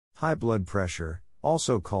High blood pressure,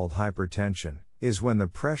 also called hypertension, is when the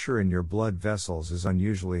pressure in your blood vessels is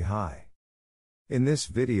unusually high. In this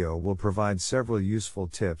video we'll provide several useful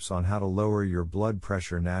tips on how to lower your blood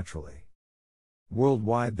pressure naturally.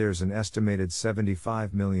 Worldwide there's an estimated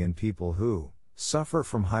 75 million people who suffer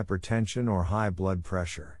from hypertension or high blood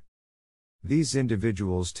pressure. These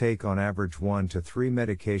individuals take on average 1 to 3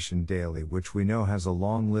 medication daily, which we know has a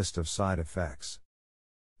long list of side effects.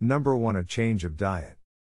 Number 1, a change of diet.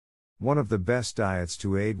 One of the best diets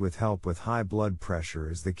to aid with help with high blood pressure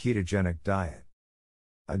is the ketogenic diet.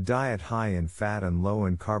 A diet high in fat and low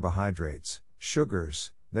in carbohydrates,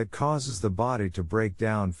 sugars, that causes the body to break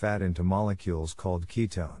down fat into molecules called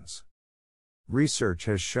ketones. Research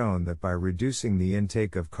has shown that by reducing the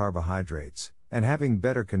intake of carbohydrates, and having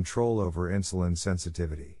better control over insulin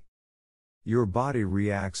sensitivity, your body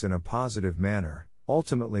reacts in a positive manner,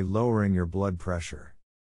 ultimately lowering your blood pressure.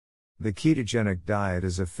 The ketogenic diet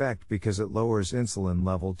is effective because it lowers insulin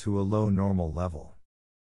level to a low normal level,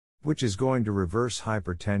 which is going to reverse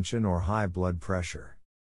hypertension or high blood pressure.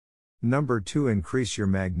 Number 2, increase your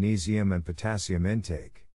magnesium and potassium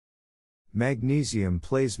intake. Magnesium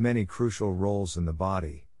plays many crucial roles in the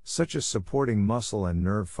body, such as supporting muscle and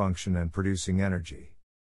nerve function and producing energy.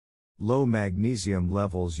 Low magnesium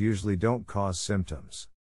levels usually don't cause symptoms.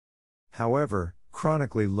 However,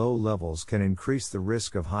 chronically low levels can increase the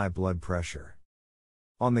risk of high blood pressure.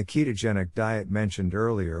 On the ketogenic diet mentioned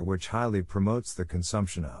earlier, which highly promotes the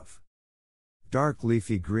consumption of dark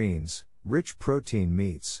leafy greens, rich protein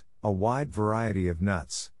meats, a wide variety of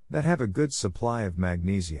nuts, that have a good supply of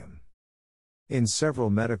magnesium. In several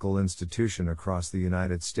medical institutions across the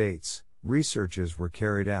United States, researches were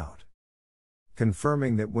carried out,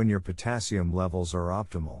 confirming that when your potassium levels are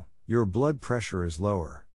optimal, your blood pressure is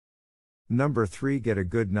lower. Number 3, get a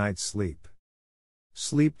good night's sleep.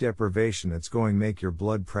 Sleep deprivation, it's going to make your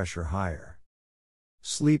blood pressure higher.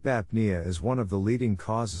 Sleep apnea is one of the leading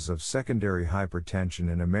causes of secondary hypertension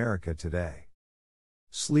in America today.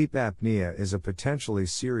 Sleep apnea is a potentially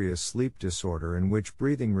serious sleep disorder in which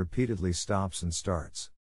breathing repeatedly stops and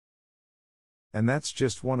starts. And that's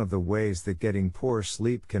just one of the ways that getting poor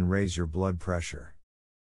sleep can raise your blood pressure.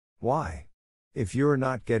 Why? If you're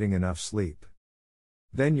not getting enough sleep,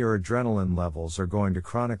 then your adrenaline levels are going to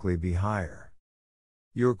chronically be higher.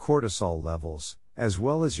 Your cortisol levels, as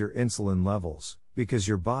well as your insulin levels, because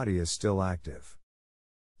your body is still active.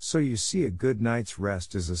 So you see, a good night's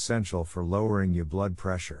rest is essential for lowering your blood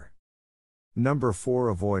pressure. Number 4,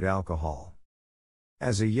 avoid alcohol.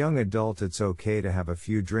 As a young adult, it's okay to have a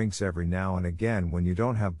few drinks every now and again when you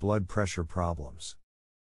don't have blood pressure problems.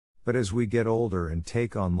 But as we get older and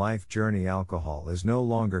take on life journey, alcohol is no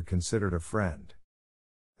longer considered a friend.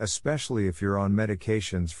 Especially if you're on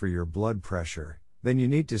medications for your blood pressure, then you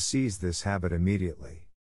need to cease this habit immediately.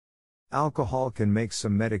 Alcohol can make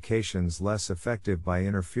some medications less effective by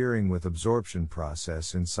interfering with absorption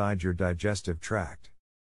process inside your digestive tract.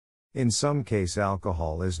 In some cases,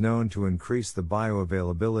 alcohol is known to increase the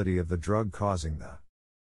bioavailability of the drug, causing the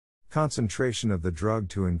concentration of the drug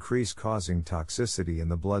to increase, causing toxicity in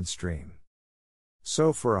the bloodstream.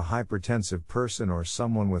 So for a hypertensive person or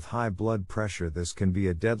someone with high blood pressure, this can be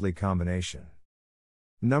a deadly combination.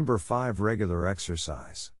 Number 5, regular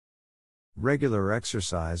exercise. Regular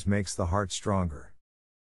exercise makes the heart stronger.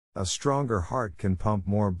 A stronger heart can pump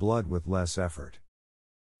more blood with less effort.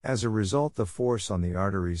 As a result, the force on the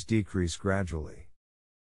arteries decrease gradually,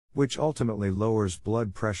 which ultimately lowers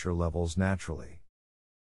blood pressure levels naturally.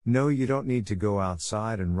 No, you don't need to go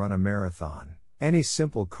outside and run a marathon. Any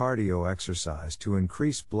simple cardio exercise to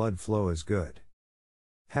increase blood flow is good.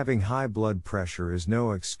 Having high blood pressure is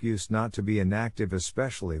no excuse not to be inactive,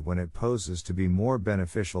 especially when it poses to be more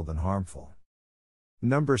beneficial than harmful.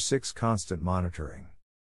 Number 6, constant monitoring.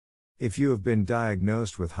 If you have been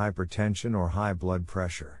diagnosed with hypertension or high blood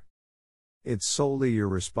pressure, it's solely your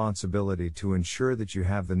responsibility to ensure that you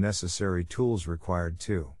have the necessary tools required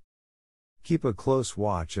to keep a close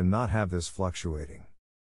watch and not have this fluctuating.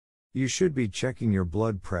 You should be checking your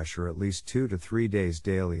blood pressure at least 2 to 3 days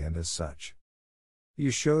daily, and as such,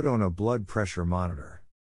 you should own a blood pressure monitor.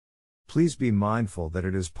 Please be mindful that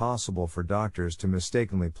it is possible for doctors to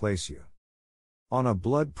mistakenly place you on a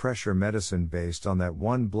blood pressure medicine based on that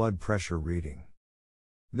one blood pressure reading.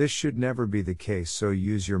 This should never be the case, so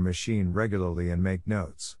use your machine regularly and make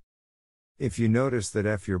notes. If you notice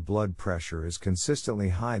that your blood pressure is consistently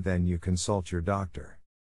high, then you consult your doctor,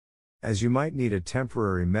 as you might need a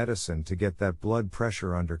temporary medicine to get that blood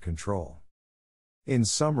pressure under control. In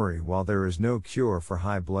summary, while there is no cure for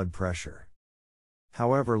high blood pressure,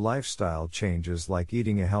 however, lifestyle changes like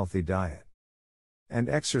eating a healthy diet, and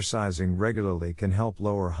exercising regularly can help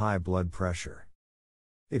lower high blood pressure.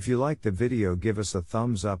 If you like the video, give us a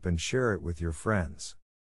thumbs up and share it with your friends.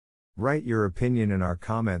 Write your opinion in our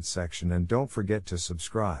comments section and don't forget to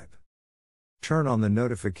subscribe. Turn on the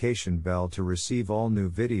notification bell to receive all new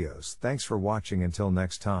videos. Thanks for watching. Until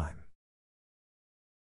next time.